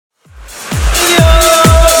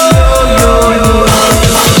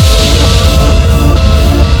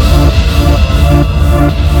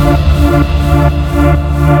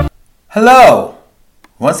Hello!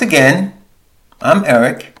 Once again, I'm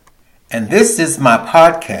Eric, and this is my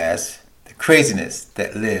podcast, The Craziness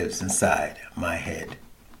That Lives Inside My Head.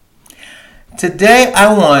 Today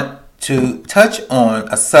I want to touch on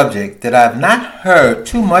a subject that I've not heard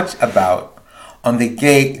too much about on the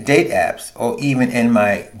gay date apps or even in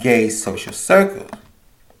my gay social circle.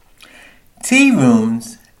 Tea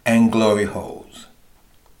rooms and glory holes.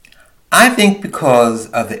 I think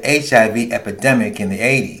because of the HIV epidemic in the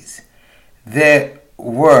 80s, there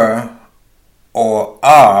were or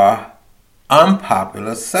are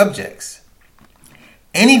unpopular subjects.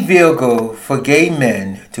 Any vehicle for gay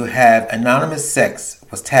men to have anonymous sex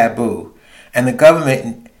was taboo, and the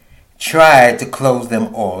government tried to close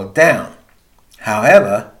them all down.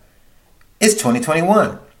 However, it's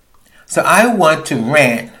 2021, so I want to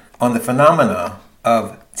rant on the phenomena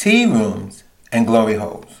of tea rooms and glory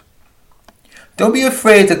holes. Don't be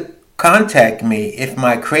afraid to contact me if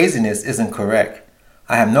my craziness isn't correct.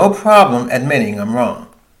 I have no problem admitting I'm wrong.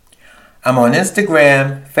 I'm on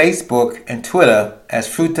Instagram, Facebook, and Twitter as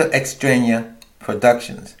Fruta Extraña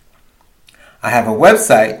Productions. I have a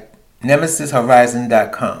website,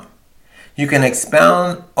 nemesishorizon.com. You can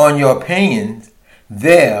expound on your opinions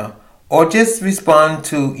there or just respond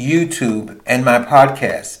to YouTube and my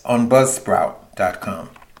podcast on buzzsprout.com.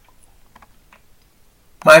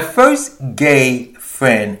 My first gay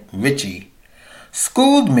friend, Richie,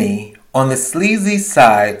 schooled me on the sleazy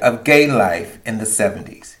side of gay life in the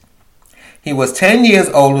 70s. He was 10 years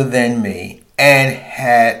older than me and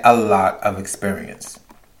had a lot of experience.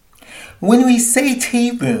 When we say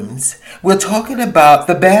tea rooms, we're talking about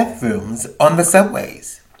the bathrooms on the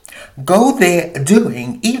subways. Go there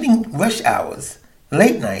during evening rush hours,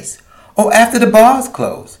 late nights, or after the bars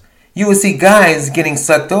close. You will see guys getting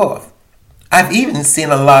sucked off. I've even seen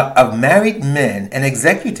a lot of married men and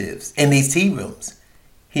executives in these tea rooms,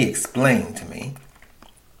 he explained to me.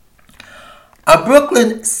 A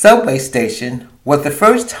Brooklyn subway station was the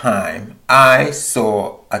first time I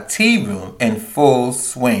saw a tea room in full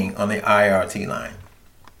swing on the IRT line.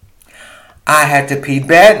 I had to pee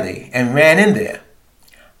badly and ran in there.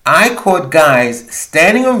 I caught guys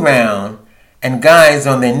standing around and guys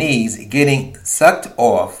on their knees getting sucked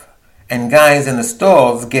off and guys in the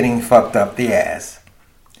stalls getting fucked up the ass.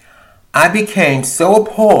 I became so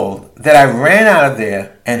appalled that I ran out of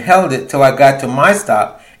there and held it till I got to my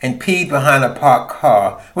stop and peed behind a parked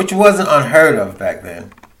car, which wasn't unheard of back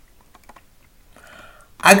then.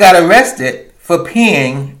 I got arrested for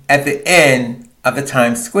peeing at the end of the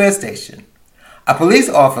Times Square station. A police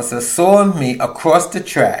officer saw me across the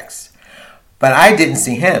tracks, but I didn't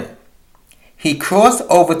see him. He crossed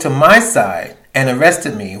over to my side and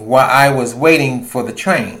arrested me while I was waiting for the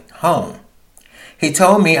train home. He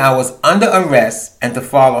told me I was under arrest and to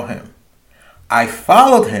follow him. I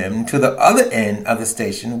followed him to the other end of the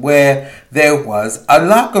station where there was a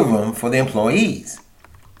locker room for the employees.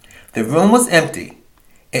 The room was empty.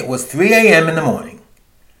 It was 3 a.m. in the morning.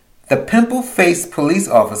 The pimple-faced police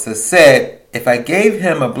officer said if I gave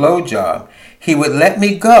him a blowjob, he would let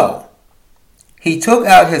me go. He took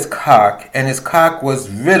out his cock, and his cock was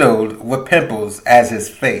riddled with pimples as his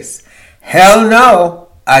face. Hell no,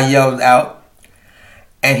 I yelled out.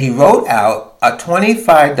 And he wrote out a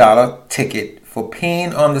 $25 ticket for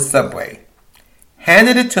peeing on the subway,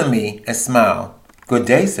 handed it to me, and smiled. Good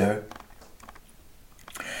day, sir.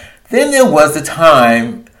 Then there was the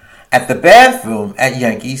time at the bathroom at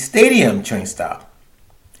Yankee Stadium train stop.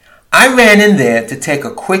 I ran in there to take a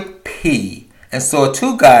quick pee and saw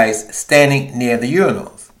two guys standing near the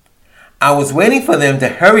urinals. I was waiting for them to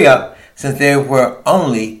hurry up since there were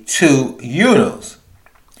only two urinals.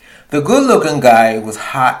 The good-looking guy was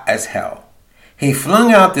hot as hell. He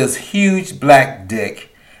flung out this huge black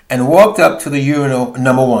dick and walked up to the urinal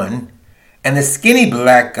number 1, and the skinny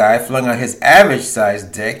black guy flung out his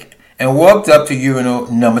average-sized dick and walked up to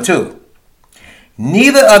urinal number 2.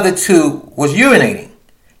 Neither of the two was urinating,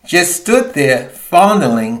 just stood there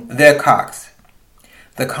fondling their cocks.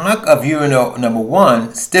 The cock of urinal number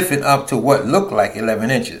 1 stiffened up to what looked like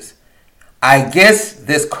 11 inches. I guess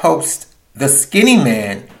this coaxed the skinny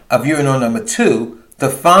man of urinal number 2 to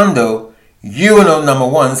fondle urinal number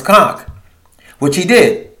 1's cock, which he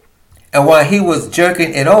did. And while he was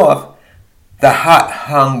jerking it off, the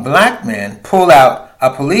hot-hung black man pulled out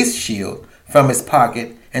a police shield from his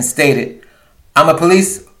pocket and stated, I'm a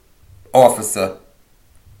police officer.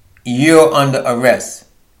 You're under arrest.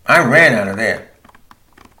 I ran out of there.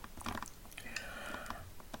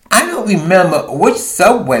 I don't remember which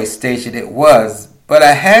subway station it was, but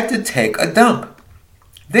I had to take a dump.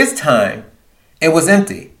 This time, it was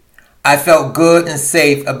empty. I felt good and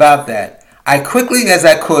safe about that. I quickly as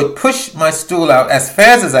I could pushed my stool out as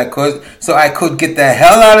fast as I could so I could get the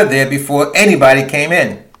hell out of there before anybody came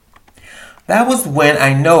in. That was when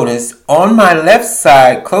I noticed on my left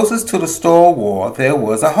side closest to the store wall there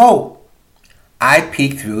was a hole. I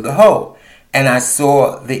peeked through the hole and I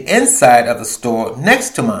saw the inside of the store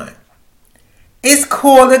next to mine. It's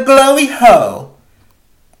called a glory hole.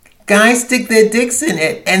 Guys stick their dicks in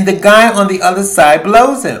it and the guy on the other side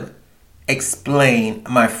blows him, explained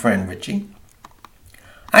my friend Richie.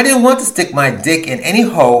 I didn't want to stick my dick in any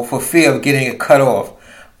hole for fear of getting it cut off,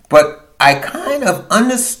 but I kind of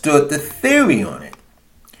understood the theory on it.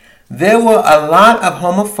 There were a lot of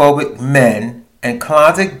homophobic men and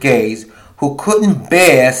closet gays who couldn't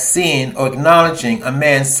bear seeing or acknowledging a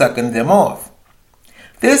man sucking them off.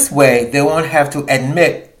 This way, they won't have to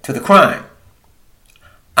admit to the crime.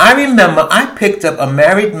 I remember I picked up a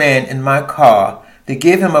married man in my car to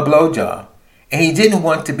give him a blowjob, and he didn't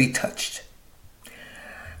want to be touched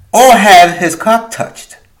or have his cock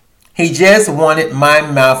touched. He just wanted my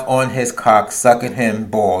mouth on his cock, sucking him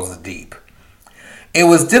balls deep. It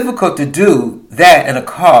was difficult to do that in a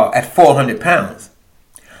car at 400 pounds.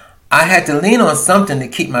 I had to lean on something to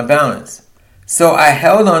keep my balance, so I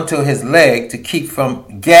held onto his leg to keep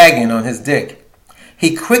from gagging on his dick.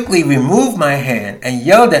 He quickly removed my hand and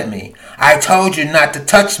yelled at me, "I told you not to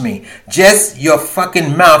touch me, just your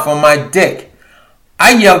fucking mouth on my dick."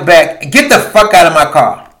 I yelled back, "Get the fuck out of my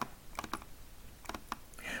car."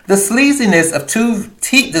 The sleaziness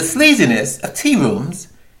of tea rooms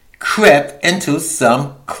crept into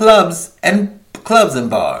some clubs and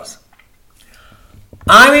bars.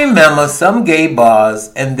 I remember some gay bars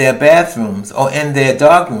in their bathrooms or in their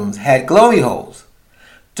darkrooms had glory holes.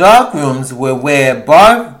 Darkrooms were where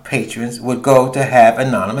bar patrons would go to have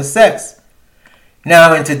anonymous sex.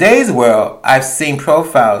 Now, in today's world, I've seen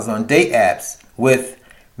profiles on date apps with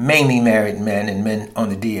mainly married men and men on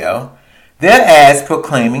the DL. Their ads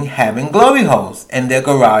proclaiming having glory holes in their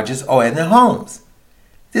garages or in their homes.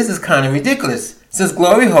 This is kind of ridiculous, since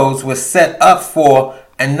glory holes were set up for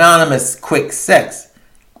anonymous quick sex.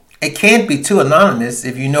 It can't be too anonymous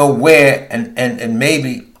if you know where and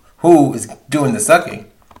maybe who is doing the sucking.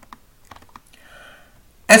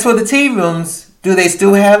 As for the tea rooms, do they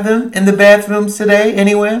still have them in the bathrooms today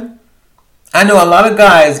anywhere? I know a lot of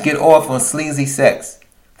guys get off on sleazy sex.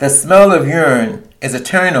 The smell of urine is a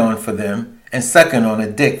turn on for them and sucking on a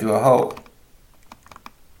dick through a hole.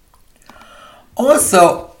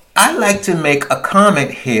 Also, I'd like to make a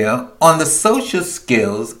comment here on the social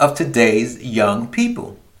skills of today's young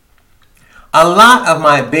people. A lot of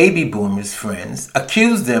my baby boomers friends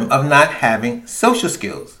accuse them of not having social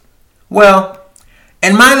skills. Well,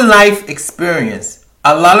 in my life experience,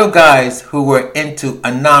 a lot of guys who were into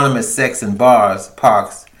anonymous sex in bars,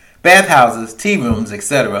 parks, bathhouses, tea rooms,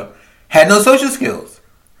 etc. had no social skills.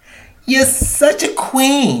 "You're such a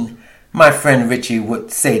queen," my friend Richie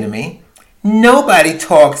would say to me. "Nobody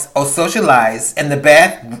talks or socializes in the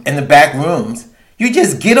back rooms. You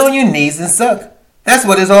just get on your knees and suck. That's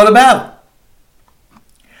what it's all about."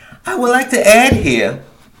 I would like to add here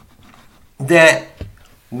that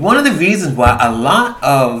one of the reasons why a lot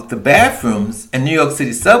of the bathrooms in New York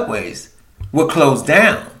City subways were closed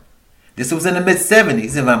down, this was in the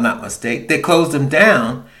mid-70s if I'm not mistaken, they closed them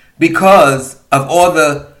down because of all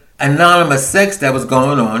the anonymous sex that was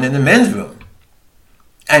going on in the men's room.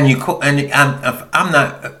 I'm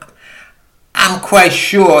quite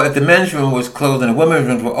sure if the men's room was closed and the women's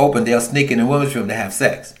rooms were open, they'll sneak in the women's room to have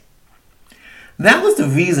sex. That was the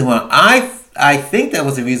reason why I think that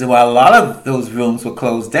was the reason why a lot of those rooms were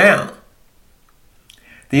closed down.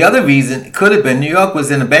 The other reason could have been New York was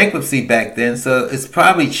in a bankruptcy back then, so it's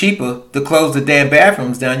probably cheaper to close the damn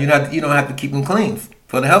bathrooms down. You don't have to keep them clean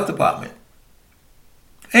for the health department.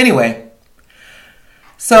 Anyway,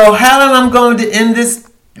 so how am I going to end this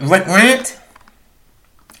rant?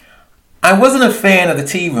 I wasn't a fan of the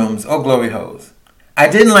tea rooms or glory holes. I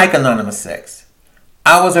didn't like anonymous sex.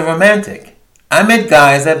 I was a romantic. I met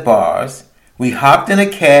guys at bars. We hopped in a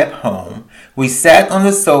cab home. We sat on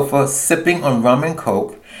the sofa sipping on rum and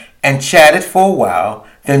coke and chatted for a while,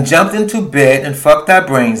 then jumped into bed and fucked our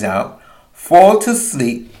brains out, fell to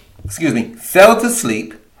sleep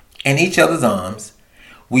in each other's arms.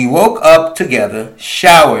 We woke up together,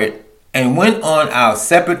 showered, and went on our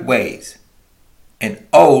separate ways. An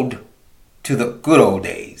ode to the good old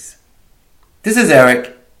days. This is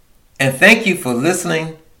Eric, and thank you for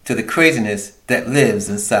listening to the craziness that lives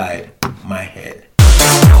inside my head.